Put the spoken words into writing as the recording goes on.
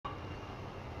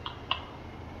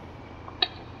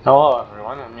Hello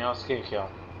everyone, I'm Yosuke.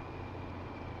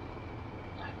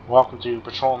 Welcome to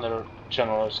patrolling the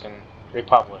Generoscan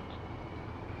Republic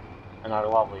and our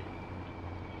lovely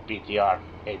BTR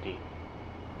AD.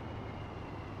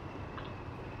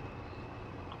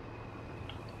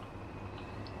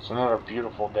 It's another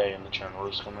beautiful day in the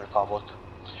Generoscan Republic.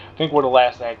 I think we're the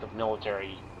last active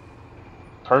military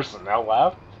personnel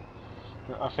left.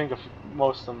 I think if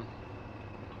most of them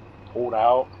pulled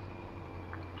out,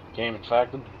 became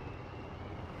infected.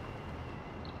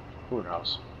 Who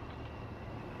knows?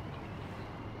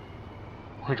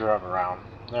 We drove around.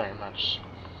 There ain't much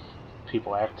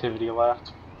people activity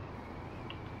left.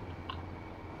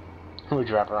 We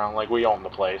drive around like we own the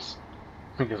place.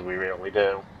 Because we really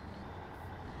do.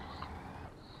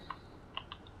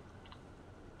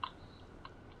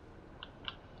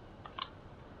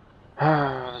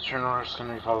 The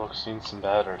Chernobyl Republic's seen some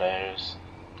better days.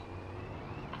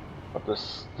 But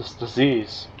this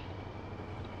disease,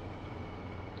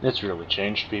 it's really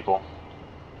changed people.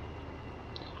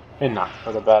 And not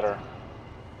for the better.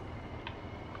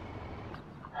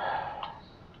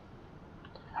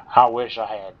 I wish I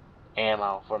had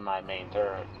ammo for my main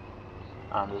turret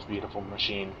on this beautiful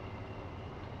machine.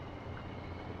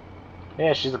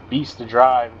 Yeah, she's a beast to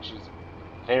drive and she's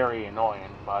very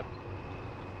annoying, but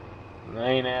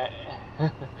main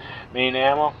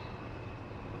ammo.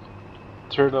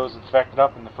 Turbo's infected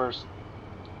up in the first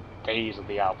days of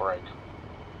the outbreak.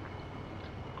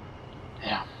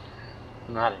 Yeah,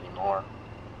 not anymore.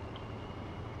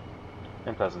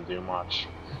 It doesn't do much.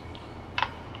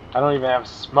 I don't even have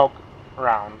smoke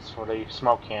rounds for the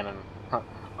smoke cannon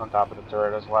on top of the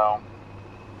turret as well.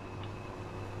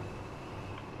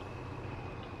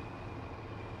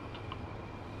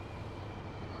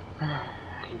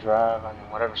 I can drive on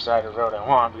whatever side of the road I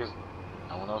want because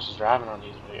no one else is driving on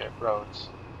these roads.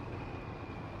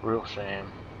 Real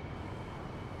shame.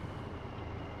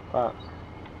 But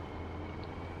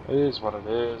it is what it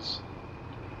is.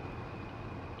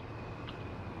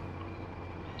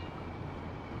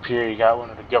 Up here you got one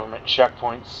of the government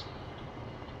checkpoints.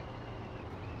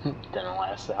 Didn't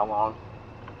last that long.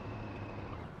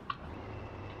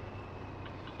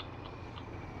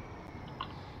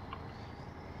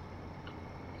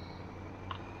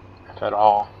 If at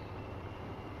all.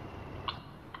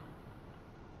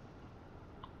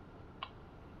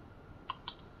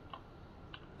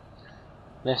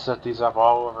 They set these up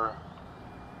all over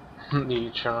the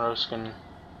Chernobyl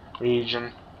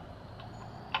region.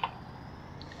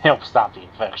 Help stop the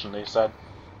infection, they said.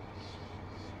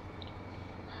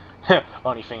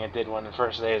 Only thing it did when the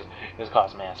first day is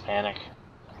cause mass panic.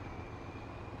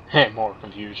 And more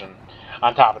confusion.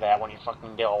 On top of that, when you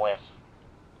fucking deal with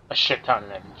a shit ton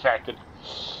of infected.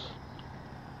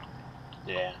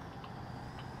 Yeah.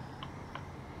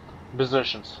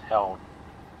 Positions held.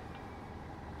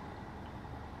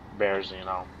 Bears,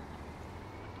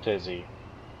 Tizzy.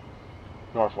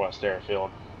 Northwest Airfield.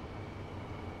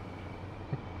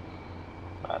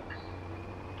 But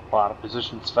a lot of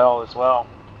positions fell as well.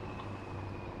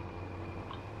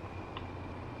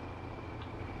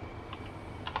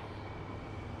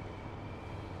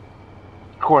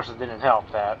 Of course, it didn't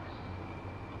help that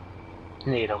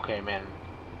NATO came in and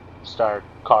started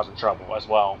causing trouble as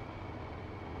well.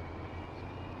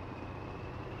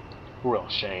 Real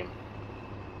shame.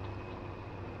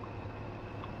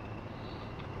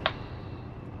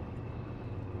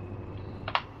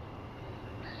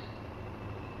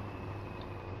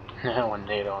 When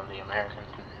NATO and the Americans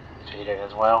defeated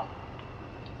as well.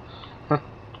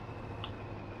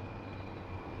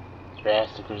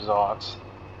 Drastic results.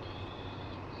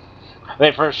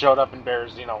 They first showed up in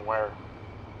Bears, where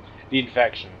the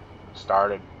infection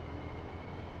started.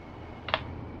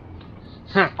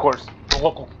 Of course, the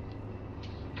local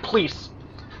police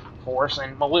force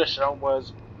and militia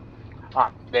was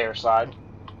on their side.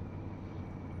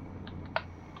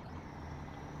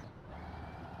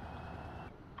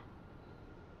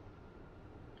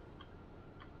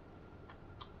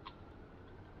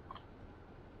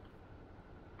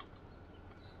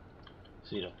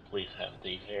 See, the police have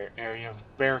the area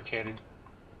barricaded.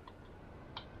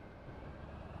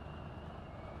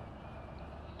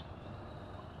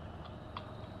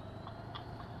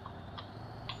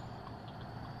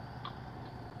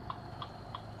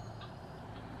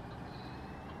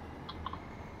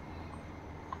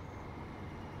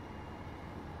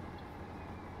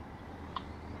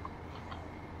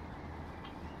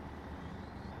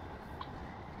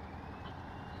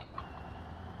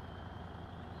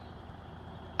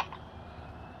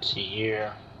 See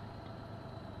here.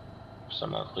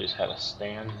 Some of the police had a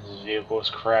stand. His vehicle was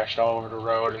crashed all over the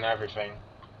road and everything.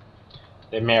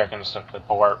 The Americans took the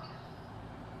port.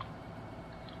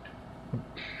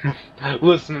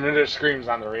 Listening to their screams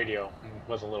on the radio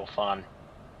was a little fun.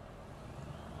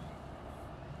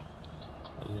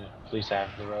 Police have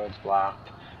the roads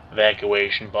blocked.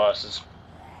 Evacuation buses.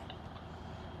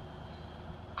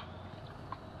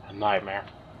 A nightmare.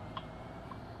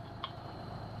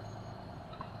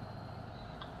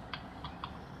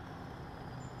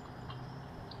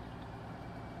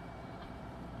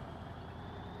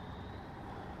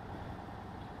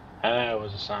 And there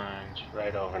was a sign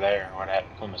right over there where that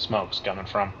plume of smoke's coming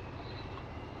from.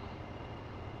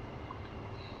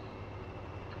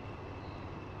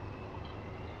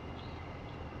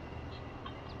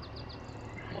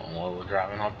 What we're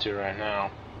driving up to right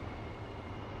now.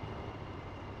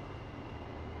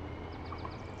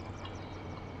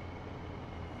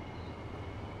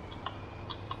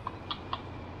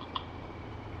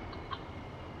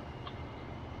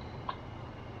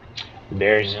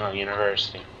 DayZ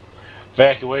University.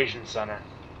 Evacuation center.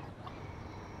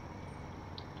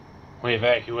 We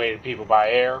evacuated people by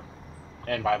air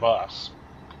and by bus.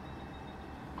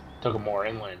 Took them more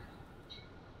inland.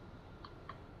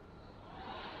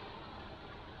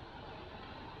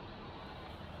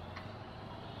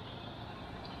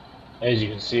 As you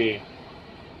can see,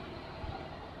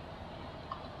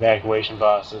 evacuation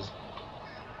buses,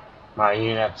 my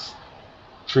units,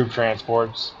 troop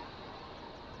transports,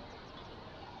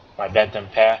 my Bentham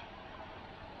Pat,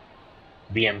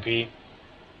 BMP,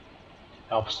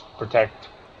 helps protect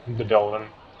the building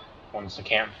once the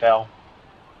camp fell.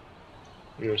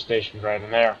 We were stationed right in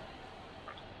there.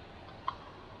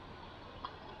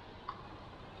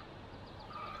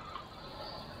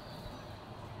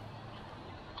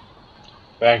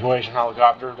 Evacuation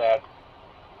helicopter that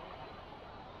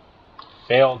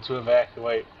failed to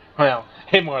evacuate. Well,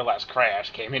 it more or less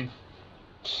crashed, came in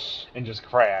and just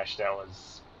crashed. That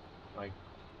was like,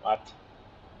 what?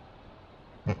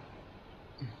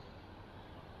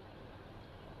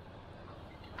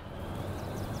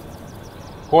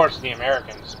 Of course, the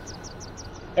Americans.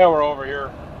 They were over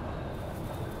here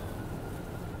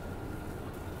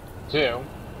too.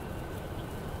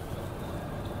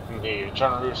 The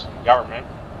Jerusalem government.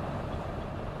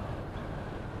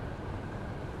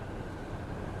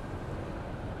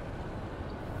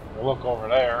 We look over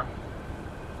there.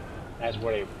 That's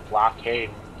where they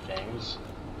blockade things.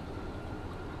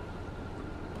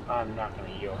 I'm not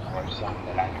going to yield for something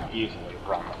that I can easily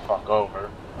run the fuck over.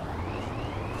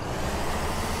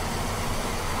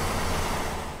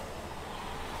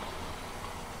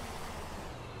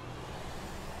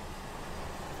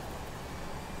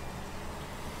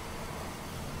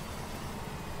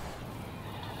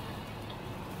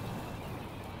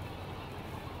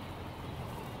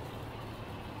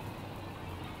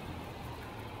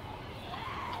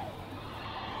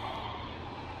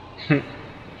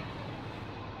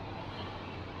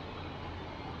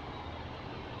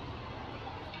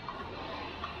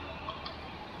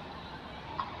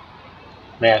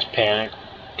 Mass panic,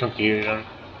 confusion,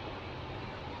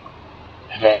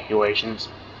 evacuations,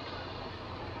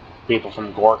 people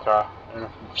from Gorka and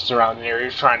surrounding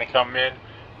areas trying to come in.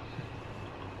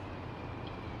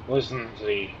 Listen to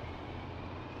the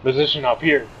position up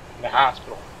here in the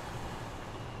hospital.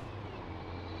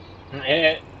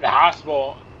 And the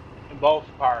hospital in both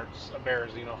parts of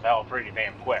Berezino fell pretty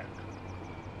damn quick.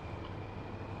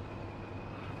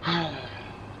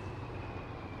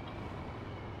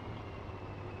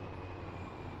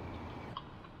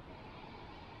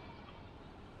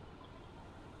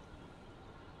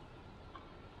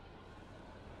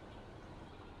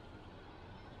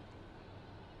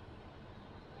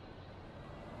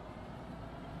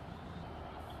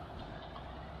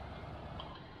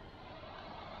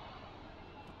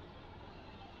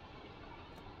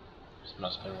 This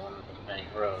must have been one of the many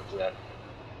roads that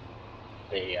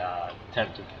they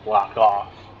attempted to block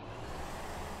off.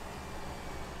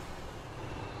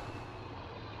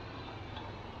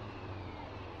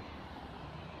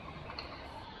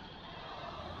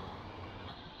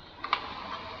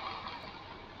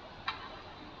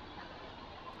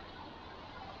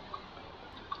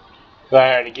 So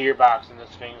the gearbox in this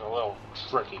thing's a little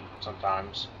tricky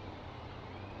sometimes.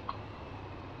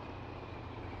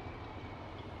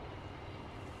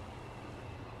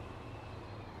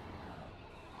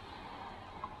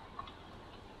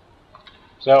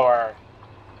 So are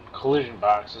collision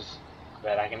boxes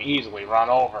that I can easily run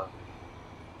over.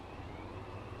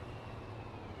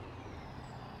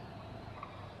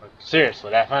 But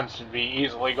seriously, that fence should be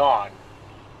easily gone.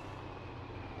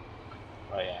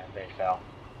 Oh yeah, they fell.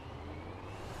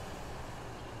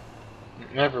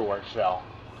 Everywhere fell.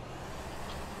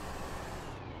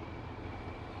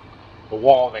 the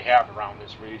wall they have around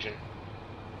this region.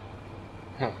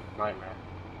 Nightmare.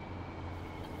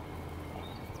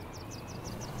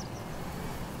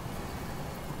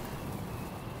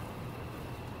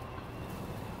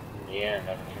 In the end,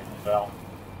 everything fell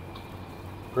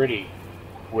pretty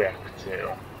quick,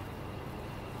 too.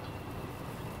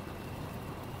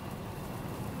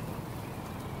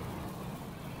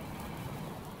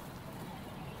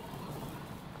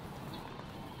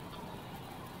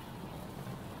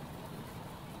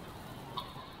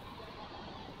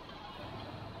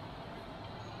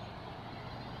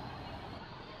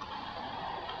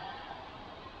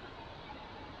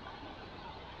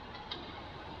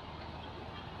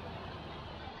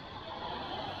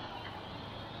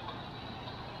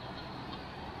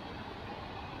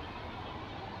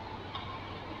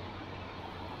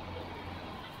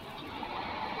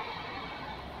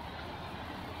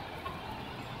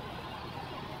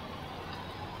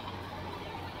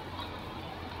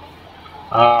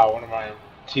 One of my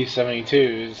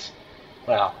T-72s,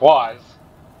 well, was.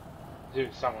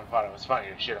 Dude, someone thought it was funny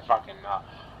to shoot a fucking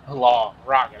law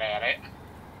rocket at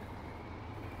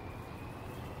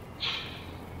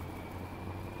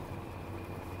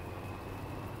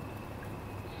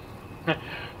it.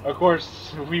 Of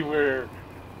course, we were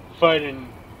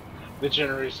fighting the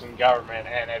generation government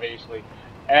and basically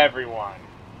everyone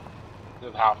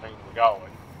with how things were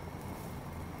going.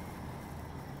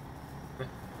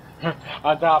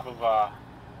 On top of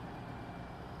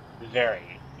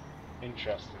very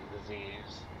interesting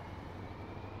disease.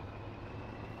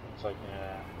 It's like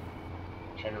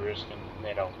China-Russian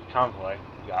NATO convoy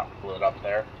got blown up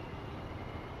there.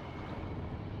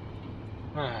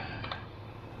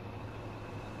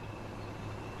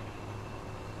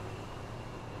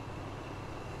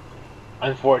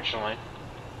 Unfortunately,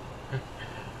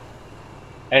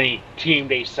 any team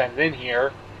they send in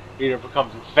here either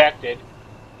becomes infected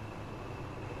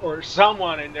or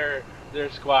someone in their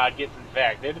squad gets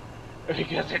infected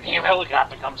because their damn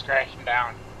helicopter comes crashing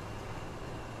down.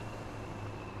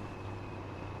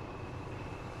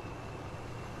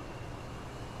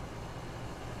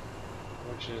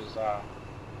 Which is a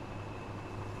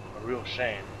real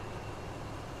shame.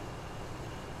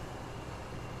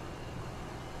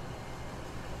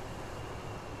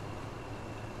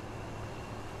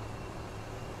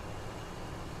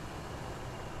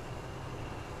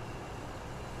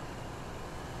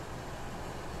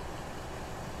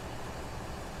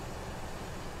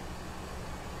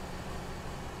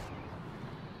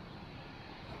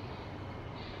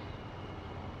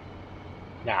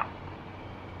 Now,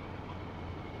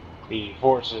 the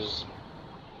forces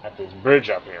at this bridge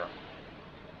up here,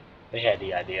 they had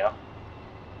the idea.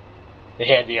 They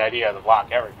had the idea to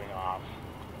block everything off.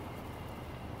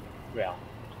 Well,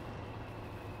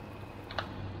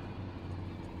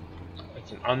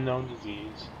 it's an unknown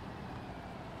disease.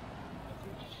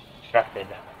 It's infected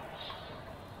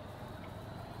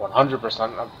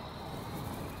 100% of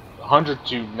 100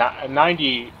 to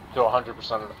 90 to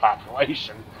 100% of the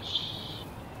population.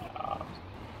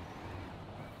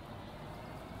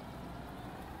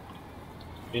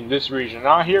 In this region.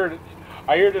 Now I hear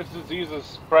this disease is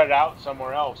spread out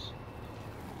somewhere else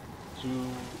to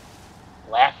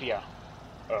Latvia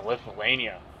or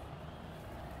Lithuania.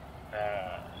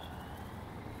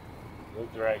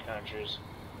 Look the right countries.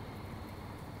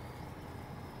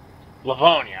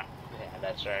 Livonia. Yeah,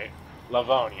 that's right.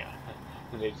 Livonia.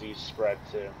 The disease spread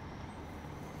to.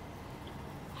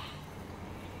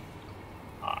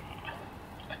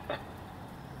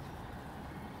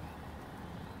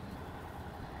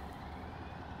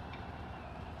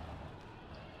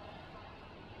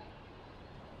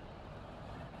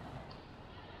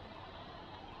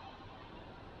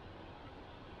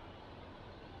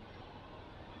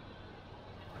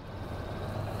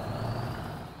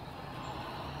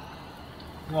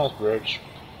 Nice bridge.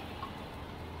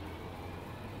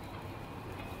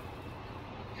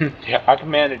 Yeah, I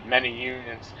commanded many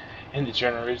units in the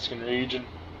Chernobyl region,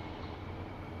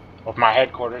 with my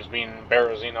headquarters being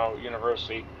Berezino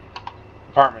University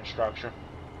apartment structure.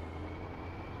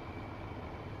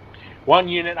 One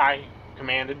unit I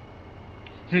commanded,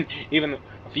 even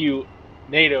a few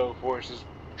NATO forces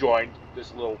joined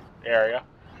this little area,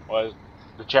 was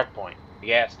the checkpoint, the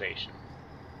gas station.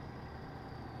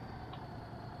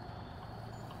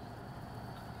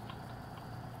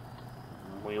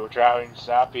 We were trying to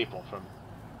stop people from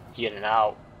getting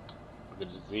out of the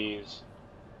disease.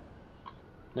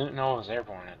 Didn't know it was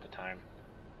airborne at the time.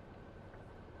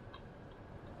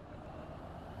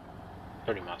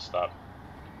 Pretty messed up.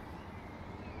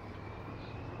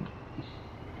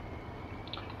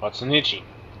 What's Nichi,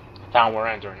 the town we're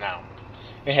entering now.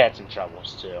 it had some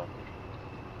troubles too.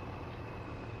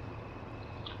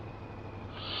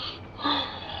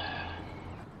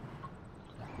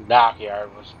 The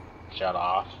dockyard was shut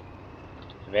off.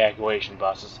 Evacuation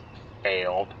buses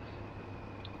failed.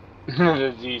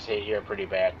 The disease hit here pretty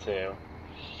bad too.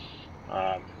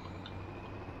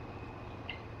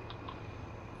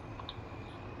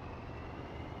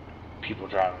 People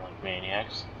driving like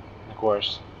maniacs. Of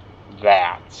course,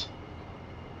 that's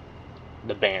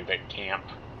the bandit camp.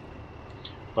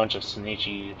 Bunch of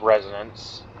Sinichi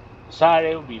residents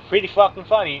decided it would be pretty fucking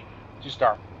funny to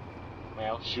start,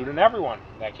 well, shooting everyone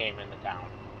that came into town.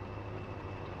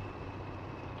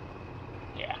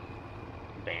 Yeah,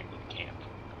 bandit camp.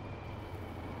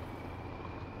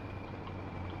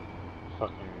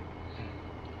 Fucking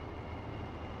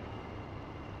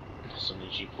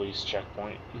Sonichi police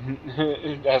checkpoint.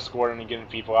 Escorting and getting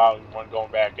people out and one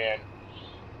going back in.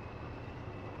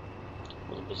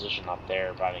 Was a position up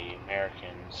there by the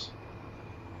Americans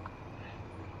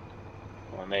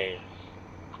when they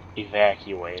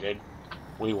evacuated.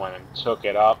 We went and took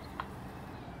it up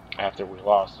after we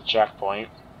lost the checkpoint.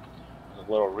 A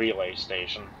little relay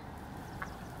station.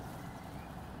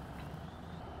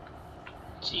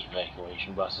 See,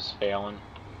 evacuation buses failing.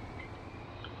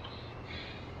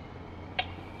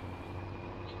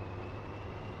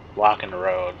 Blocking the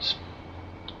roads.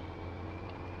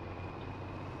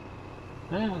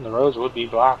 Yeah, the roads would be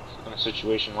blocked in a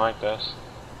situation like this.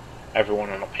 Everyone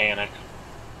in a panic.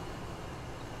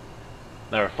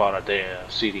 Never thought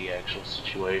I'd see the actual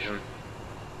situation.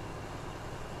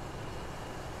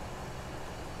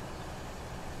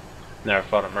 Never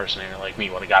thought a mercenary like me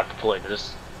would have got deployed to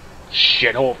this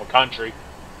shithole of a country.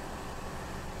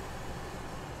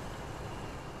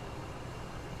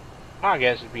 I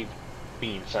guess it'd be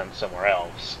being sent somewhere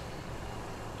else.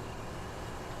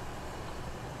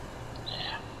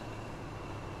 Yeah.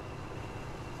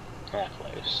 That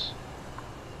place.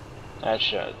 That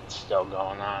shit's still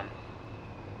going on.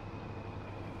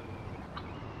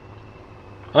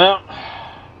 Well,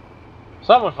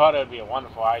 someone thought it would be a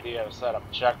wonderful idea to set up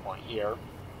a checkpoint here.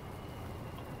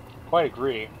 Quite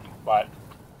agree, but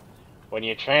when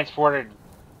you transported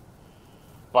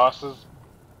buses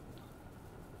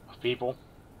of people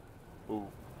who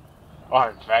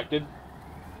are infected,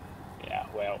 yeah,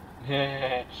 well,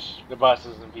 the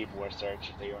buses and people were searched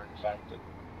if they were infected.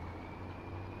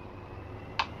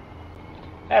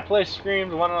 That place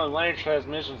screamed one of the land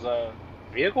transmissions a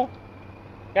vehicle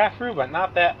got through, but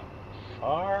not that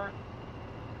far.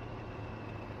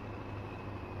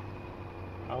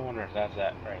 I wonder if that's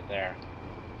that right there.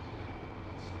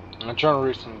 I'm trying to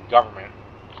reach some government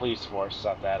police force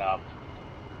set that up.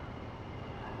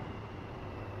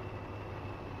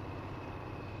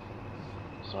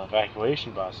 Some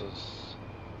evacuation buses.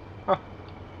 Huh.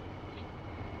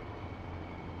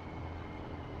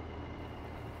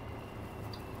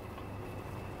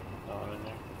 No one in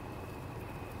there.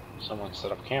 Someone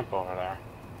set up camp over there.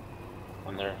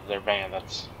 When they're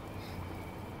bandits.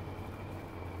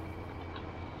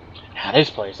 Now this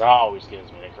place always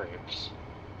gives me the creeps.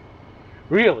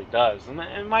 Really does. And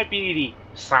it might be the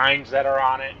signs that are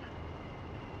on it.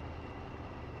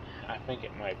 I think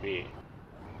it might be.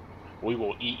 We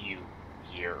will eat you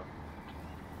here.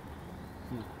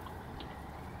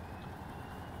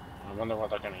 I wonder what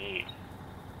they're gonna eat.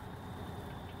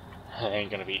 They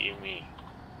ain't gonna be eating me.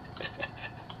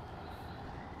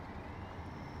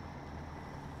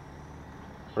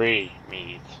 Free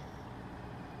meat.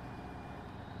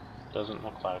 Doesn't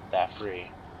look like that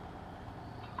free.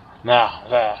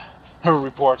 Now, the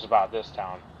reports about this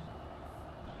town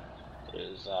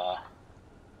is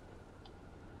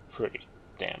pretty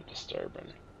damn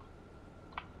disturbing.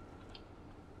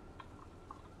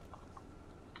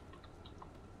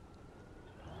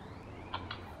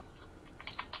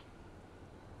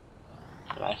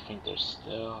 But I think there's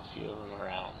still a few of them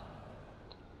around.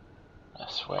 I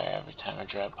swear, every time I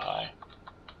drive by.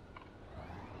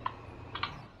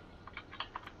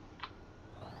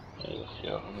 There's a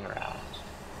few of them around.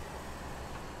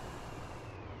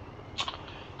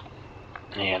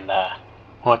 And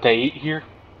what they eat here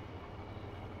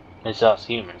is us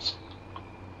humans.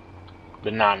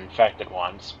 The non-infected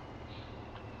ones.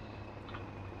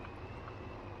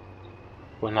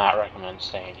 Would not recommend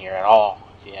staying here at all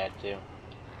if you had to.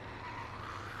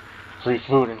 Free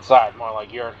food inside, more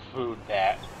like your food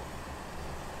that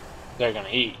they're gonna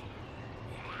eat.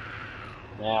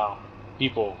 Now,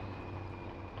 people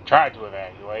tried to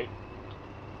evacuate.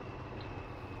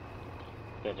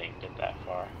 They didn't get that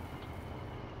far.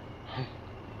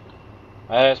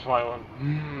 At this point,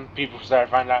 when people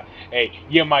started finding out, hey,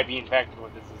 you might be infected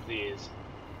with this disease,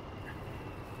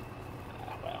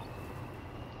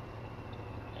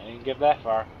 I didn't get that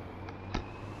far.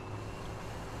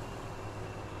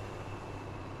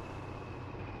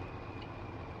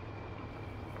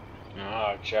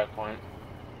 Oh, checkpoint.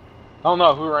 I don't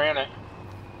know who ran it.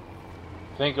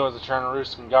 I think it was the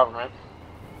Chernobyl government.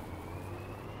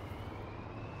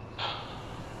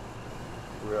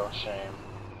 Real shame.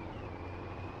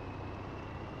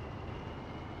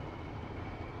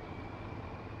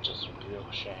 Just a real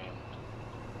shame.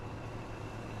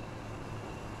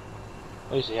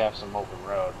 At least you have some open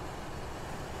road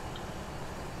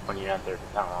when you enter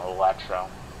the town of Electro.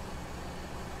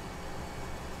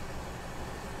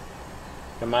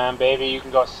 Come on, baby, you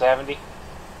can go 70.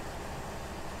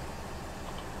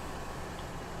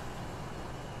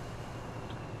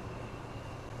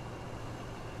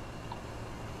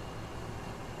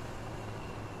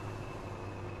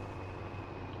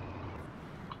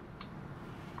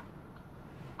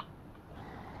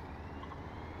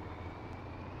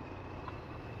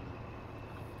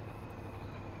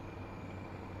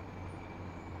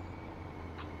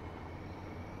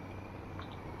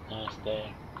 Nice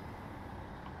day.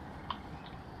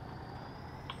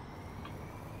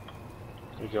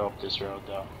 We go up this road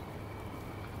though.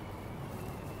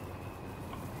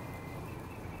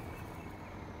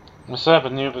 We set up a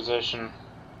new position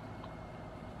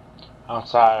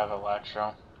outside of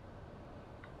Electro.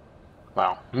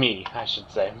 Well, me, I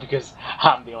should say, because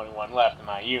I'm the only one left in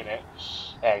my unit.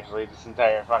 Actually, this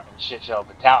entire fucking shitshow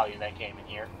battalion that came in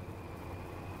here.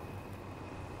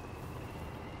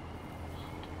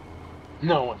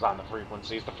 No one's on the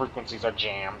frequencies. The frequencies are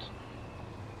jammed.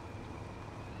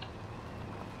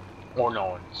 Or no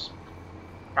one's.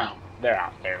 Oh, they're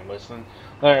out there listening.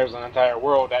 There's an entire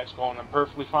world that's going on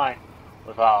perfectly fine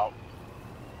without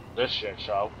this shit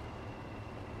show.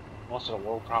 Most of the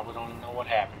world probably don't even know what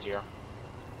happened here.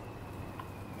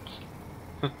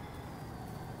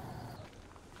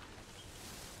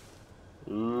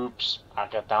 Oops, I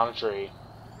got down a tree.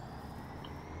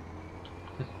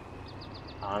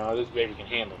 I don't know, this baby can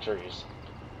handle trees.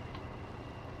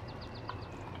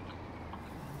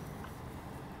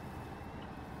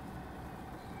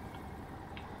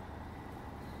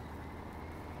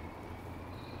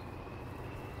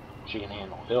 She can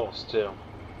handle hills too.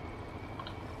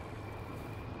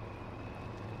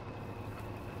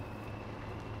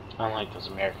 Unlike those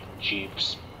American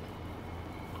Jeeps,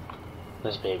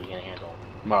 this baby can handle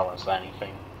more or less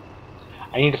anything.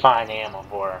 I need to find ammo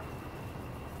for her.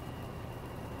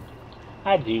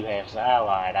 I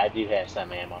lied, I do have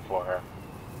some ammo for her.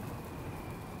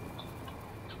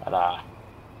 But,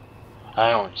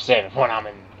 I only save it when I'm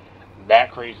in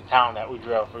that crazy town that we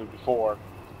drove through before,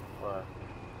 where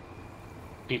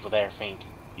people there think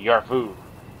you're food.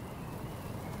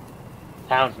 The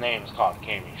town's name is called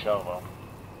Shovo.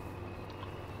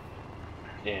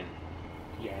 Then,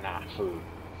 you're not food.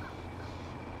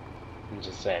 And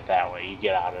just say it that way, you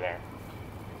get out of there.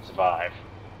 Survive.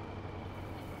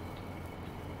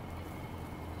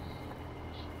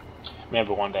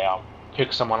 Maybe one day I'll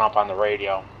pick someone up on the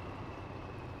radio.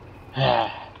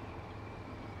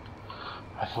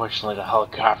 Unfortunately, the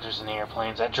helicopters and the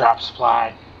airplanes that drop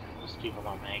supply, those people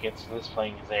don't make it, so this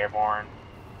plane is airborne.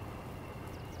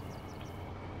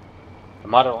 The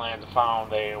Motherlands have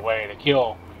found a way to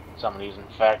kill some of these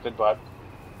infected, but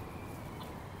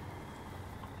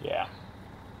yeah.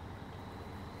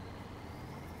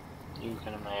 You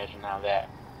can imagine how that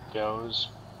goes.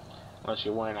 Unless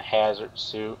you're wearing a hazard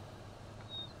suit.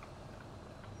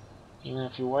 Even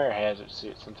if you wear a hazard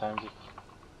suit, sometimes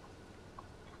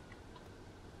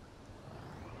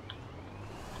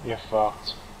you're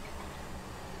fucked.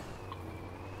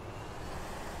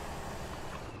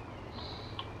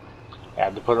 I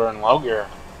had to put her in low gear.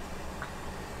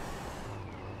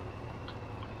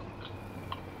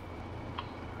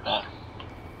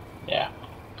 Yeah.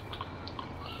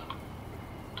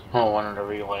 Oh, one of the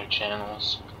relay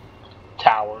channels.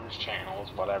 Towers, channels,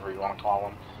 whatever you want to call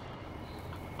them.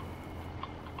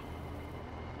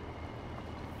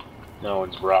 No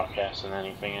one's broadcasting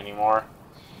anything anymore.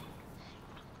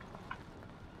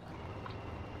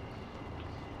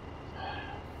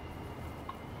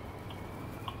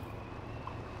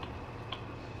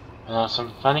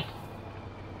 Something funny?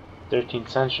 13th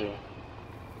century.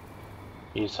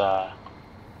 He's,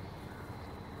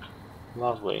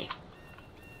 lovely.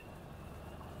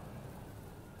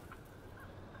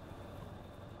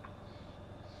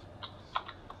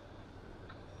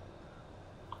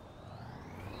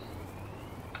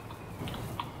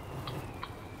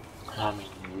 I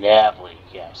mean, lovely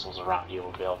castles around here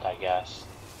were built, I guess.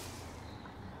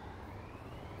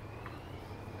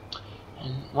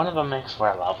 And one of them makes for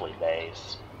a lovely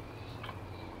base.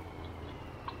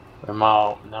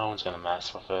 Remote, no one's gonna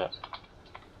mess with it.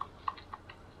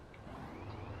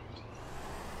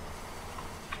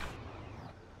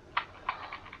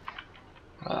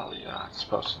 Well, you're not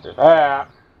supposed to do that.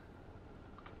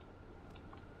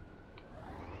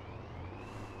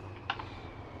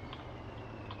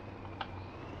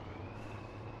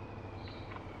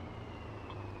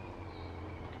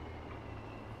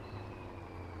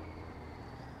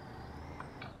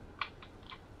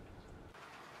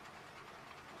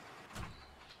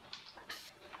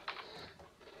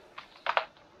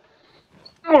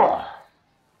 Ugh.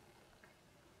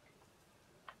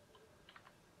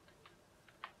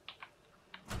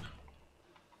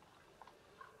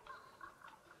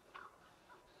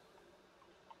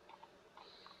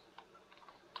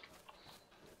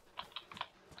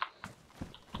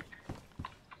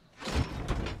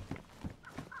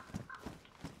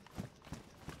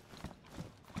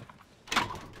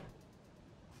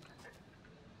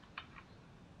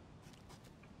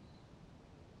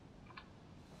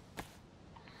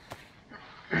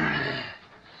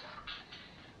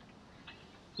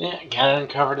 Yeah, gotta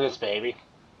uncover this baby.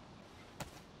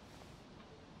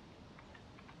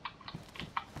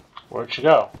 Where'd you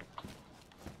go?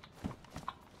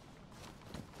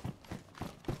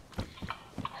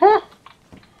 Huh?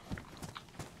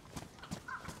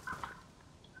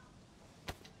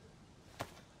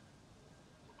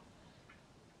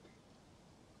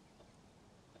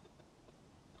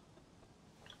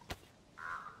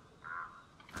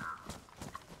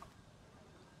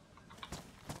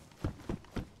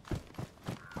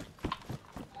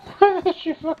 Where did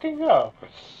she fucking go?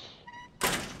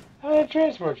 How did the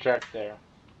transport truck there?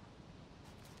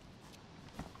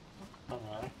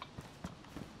 Alright.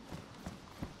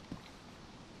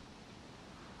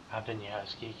 I've been your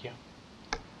host, Kiku.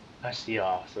 I see you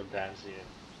all sometimes soon.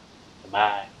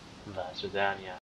 Bye. Bye, Sudania.